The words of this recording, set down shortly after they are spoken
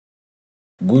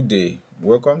Good day,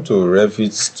 welcome to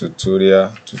Revit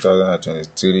tutorial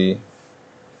 2023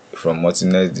 from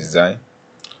Multinet Design.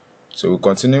 So we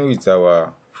continue with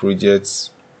our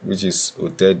project, which is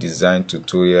hotel design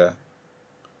tutorial,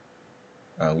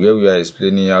 and where we are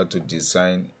explaining how to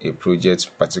design a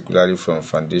project, particularly from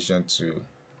foundation to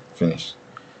finish.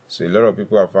 So a lot of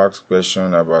people have asked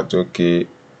questions about, okay,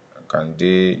 can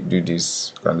they do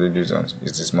this, can they do that?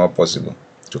 It is more possible.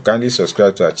 So kindly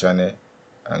subscribe to our channel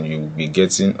and you'll be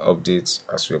getting updates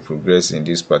as we progress in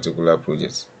this particular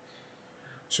project.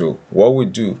 So what we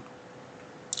do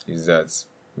is that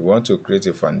we want to create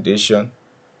a foundation,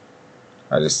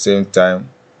 at the same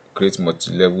time create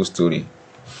multi-level story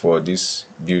for this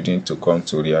building to come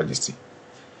to reality.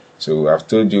 So I've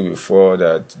told you before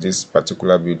that this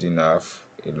particular building have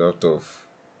a lot of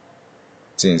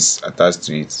things attached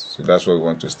to it, so that's what we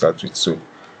want to start with. So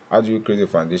how do you create a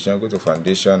foundation? Go to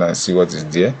foundation and see what is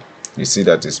there. You see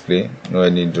that it's plain, no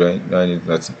any drawing, no any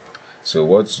nothing. So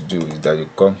what you do is that you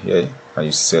come here and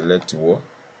you select wall.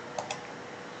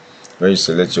 When you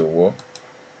select your wall,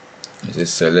 you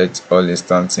just select all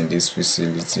instance in this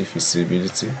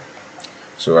feasibility.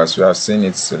 So as we have seen,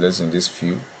 it selects in this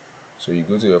view. So you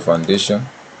go to your foundation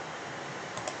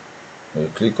and you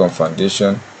click on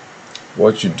foundation.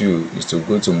 What you do is to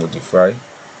go to modify.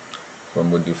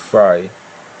 From modify,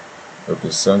 okay,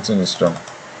 something is wrong.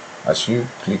 As you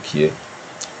click here,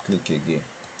 click again,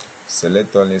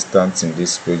 select all instance in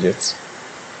this project,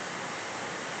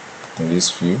 in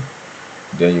this view,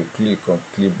 then you click on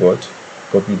clipboard,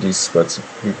 copy this, but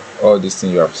all these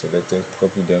things you have selected,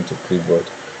 copy them to clipboard,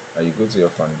 and you go to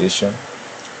your foundation.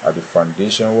 At the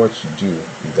foundation, what you do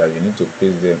is that you need to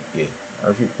paste them here. And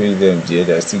if you paste them here,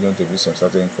 there is still going to be some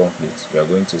certain conflicts. We are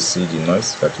going to see the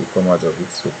noise that will come out of it.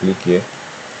 So click here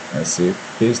and say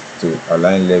paste to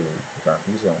align level. You can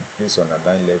place on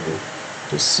align level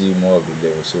to see more of the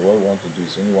level. So what we want to do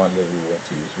is only one level we want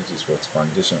to use, which is what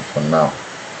foundation for now.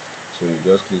 So you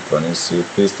just click on it, say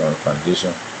paste on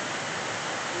foundation.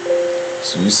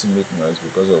 So you see make noise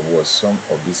because of what some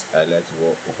of this highlight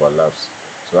wall overlaps.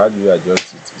 So how do you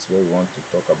adjust it is what we want to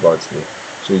talk about here.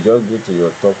 So you just go to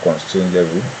your top constraint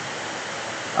level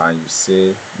and you say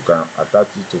you can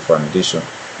attach it to foundation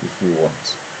if you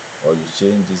want, or you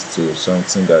change this to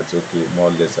something that's okay, more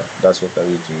lesser. That's what I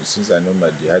will do. Since I know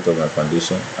the height of my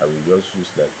foundation, I will just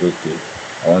use like, okay,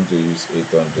 I want to use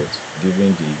 800,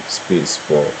 giving the space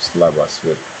for slab as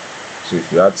well. So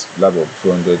if you add slab of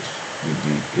 200 with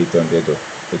the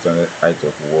 800 height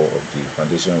of wall of the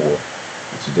foundation wall,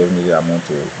 it will definitely amount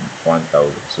to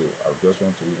 1000. So I just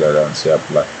want to look at that and say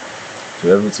apply.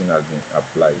 So everything has been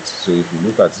applied. So if you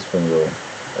look at it from your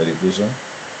elevation,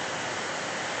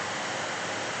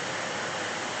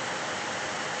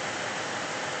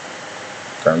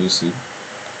 can you see?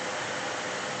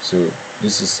 So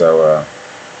this is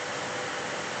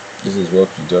what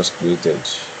we just created.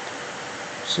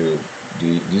 So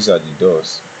these are the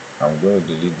doors. I'm going to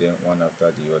delete them one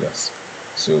after the others.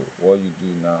 So what you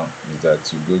do now is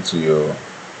that you go to your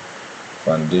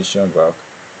foundation back,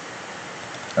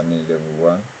 level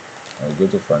 1, and you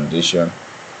go to foundation.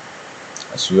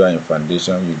 As you are in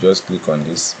foundation, you just click on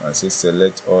this and say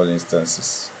select all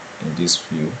instances in this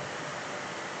view,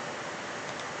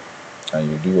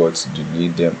 and you do what?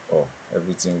 Delete them all.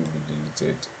 Everything will be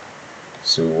deleted.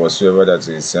 So whatsoever that is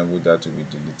assembled, that will be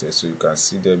deleted. So you can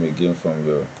see them again from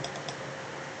your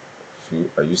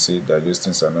view, and you see that those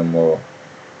things are no more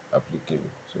applicable.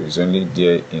 So it's only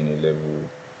there in a level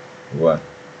 1.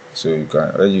 So you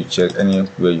can, when you check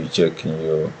anywhere you check in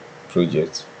your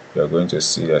project, you are going to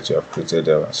see that you have created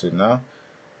that one. So now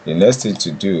the next thing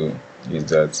to do is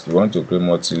that you want to create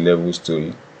multi-level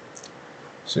story.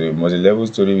 So a multi-level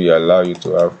story will allow you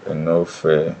to have enough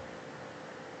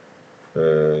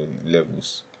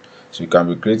levels. So you can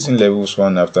be creating levels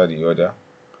one after the other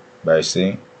by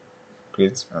saying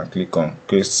create and click on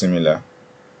create similar.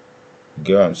 You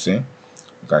get what I'm saying?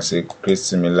 You can say create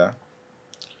similar,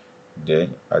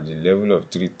 then at the level of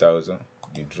 3000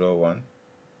 you draw one.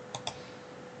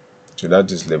 So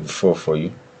that is level 4 for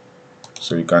you.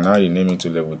 So you can now rename it to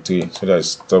level 3 so that it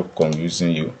stop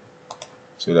confusing you,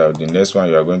 so that the next one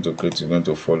you are going to create is going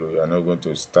to follow. You are not going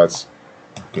to start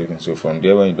creating. So from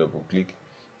there, when you double click,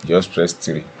 just press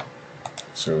 3.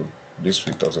 So this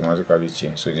will automatically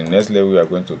change. So the next level you are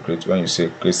going to create, when you say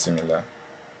create similar,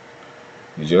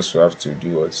 you just have to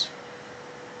do what?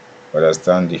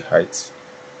 Understand the height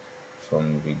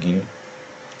from the beginning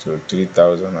to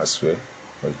 3000 as well,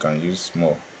 or you can use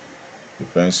more,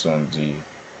 depends on the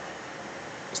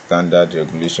standard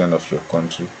regulation of your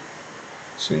country.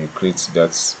 So you create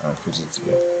that and put it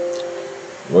here.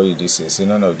 What you did say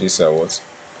none of these are what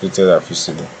created are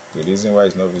visible. The reason why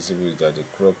it's not visible is that the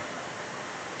crop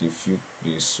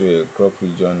crop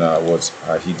region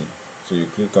are hidden. So you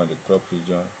click on the crop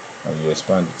region and you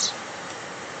expand it.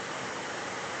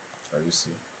 Can you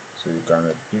see? So you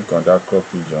can click on that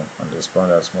crop region and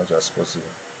expand as much as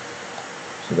possible,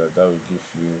 so that will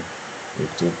give you a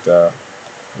total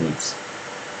width.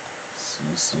 So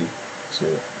you see, so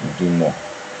you do more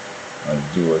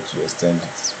and do what you extend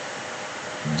it.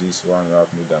 This one you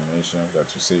have no dimensions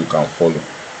that you say you can follow,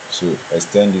 so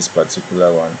extend this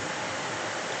particular one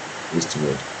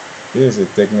eastward. Here is a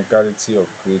technicality of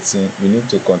creating. You need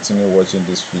to continue watching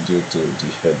this video to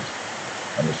the end,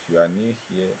 and if you are new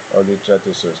here, always try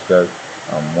to subscribe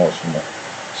and much more.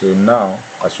 So now,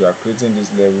 as you are creating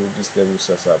this level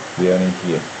starts appearing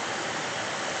here.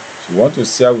 If you want to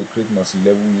see how we create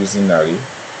multi-level using array,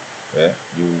 there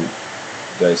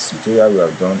is tutorial we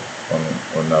have done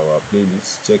on our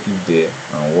playlist. Check it there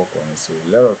and work on it. So a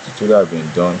lot of tutorial have been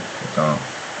done. You can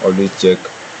always check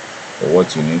for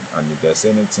what you need, and if there's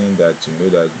anything that you know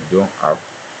that you don't have,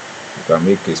 you can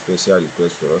make a special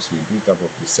request for us. We do type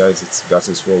of precise it. That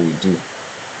is what we do.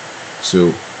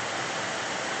 So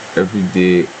every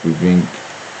day we bring.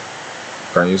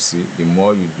 Can you see? The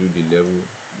more you do the level,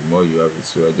 the more you have it.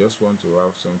 So I just want to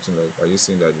have something like, are you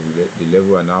seeing that the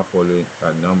level are now following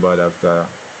and numbered after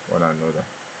one another?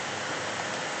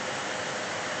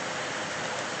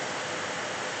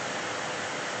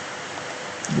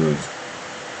 Good.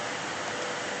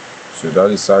 So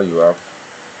that is how you have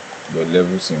your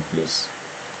levels in place.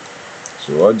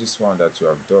 So all this one that you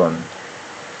have done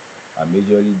are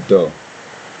majorly done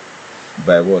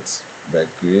by what? By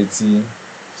creating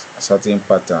a certain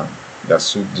pattern that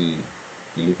suit the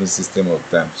living system of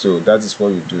time. So that is what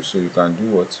you do. So you can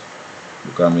do what?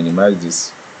 You can minimize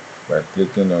this by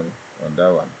clicking on that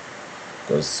one,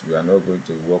 because we are not going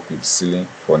to work with ceiling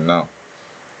for now.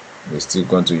 We're still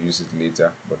going to use it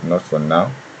later, but not for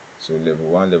now. So level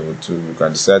 1, level 2, you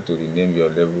can decide to rename your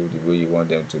level the way you want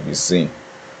them to be seen.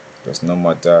 It does not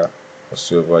matter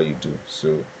whatsoever you do.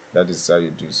 So that is how you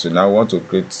do it. So now I want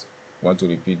to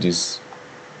repeat this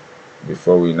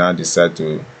before we now decide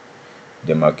to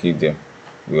demarcate them.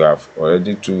 We have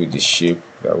already through with the shape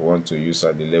that we want to use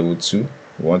at the level 2.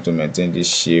 We want to maintain this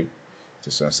shape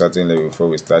to some certain level before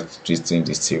we start twisting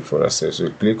this shape for ourselves. So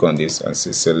click on this and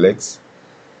say select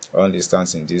all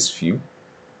distance in this view.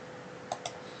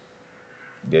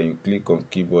 Then you click on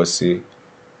keyboard, say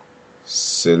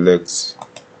select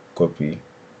copy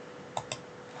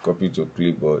to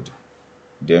clipboard.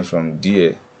 Then from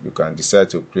there you can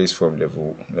decide to place from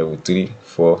level 3,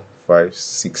 4, 5,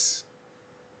 6,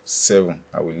 7.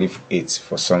 I will leave 8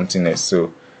 for something else.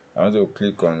 So I want to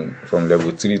click on from level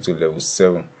 3 to level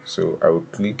 7. So I will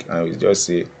click and I will just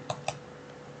say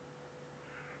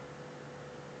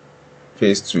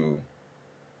paste to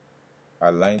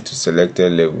align to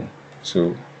selected level.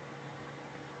 So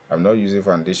I'm not using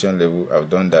foundation level, I've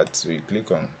done that. So you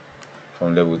click on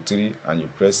from level 3 and you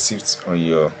press shift on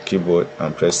your keyboard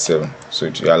and press 7. So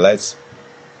it highlights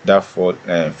that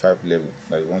 5 level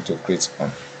that you want to create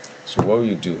on. So what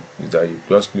you do is that you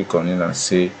just click on it and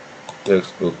say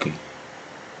text OK.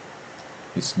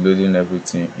 It's loading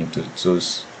everything into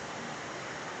those.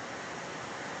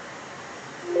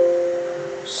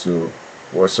 So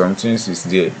what some things is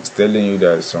there, it's telling you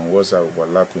that some words are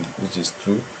overlapping, which is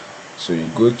true. So you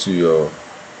go to your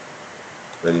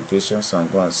elevations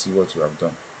and go and see what you have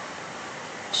done.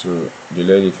 So the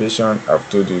elevation I've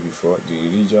told you before,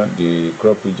 the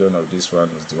crop region of this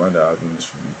one is the one that has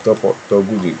been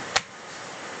toggle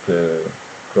the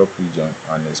crop region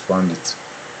and expand it,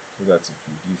 so that it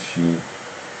will give you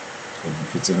a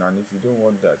befitting. And if you don't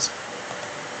want that,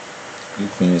 click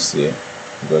finish here,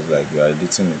 because like you are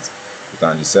editing it, you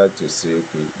can decide to say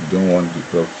okay, you don't want the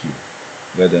crop view,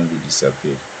 let them be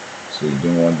disappeared. So you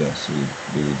don't want them, so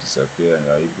they will disappear and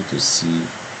you are able to see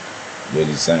your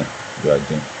design you are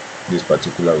doing this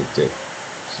particular hotel.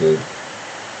 So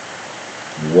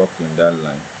you walk in that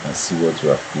line and see what you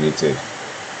have created.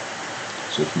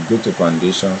 So if you go to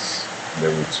foundations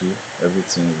level 2,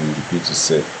 everything will repeat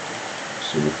itself.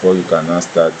 So before you can now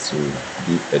start to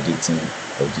do editing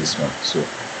of this one. So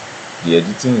the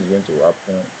editing is going to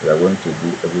happen. We are going to do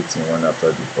everything one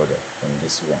after the other on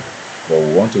this one, but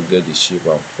we want to get the shape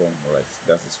and form right.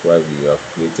 That is why we have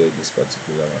created this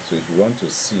particular one. So if you want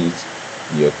to see it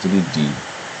in your 3D,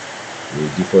 the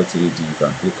default 3D, you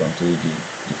can click on 3D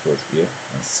default here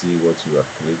and see what you have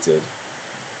created.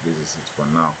 This is it for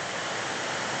now.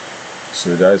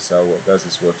 So that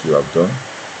is what you have done,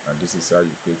 and this is how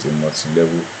you create a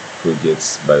multi-level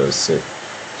project by yourself.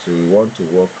 So you want to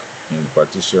work in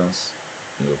partitions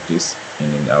in your place.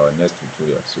 in our next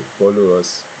tutorial. So follow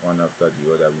us one after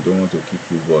the other. We don't want to keep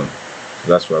you born. So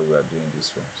that's why we are doing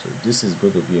this one. So this is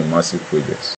going to be a massive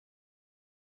project.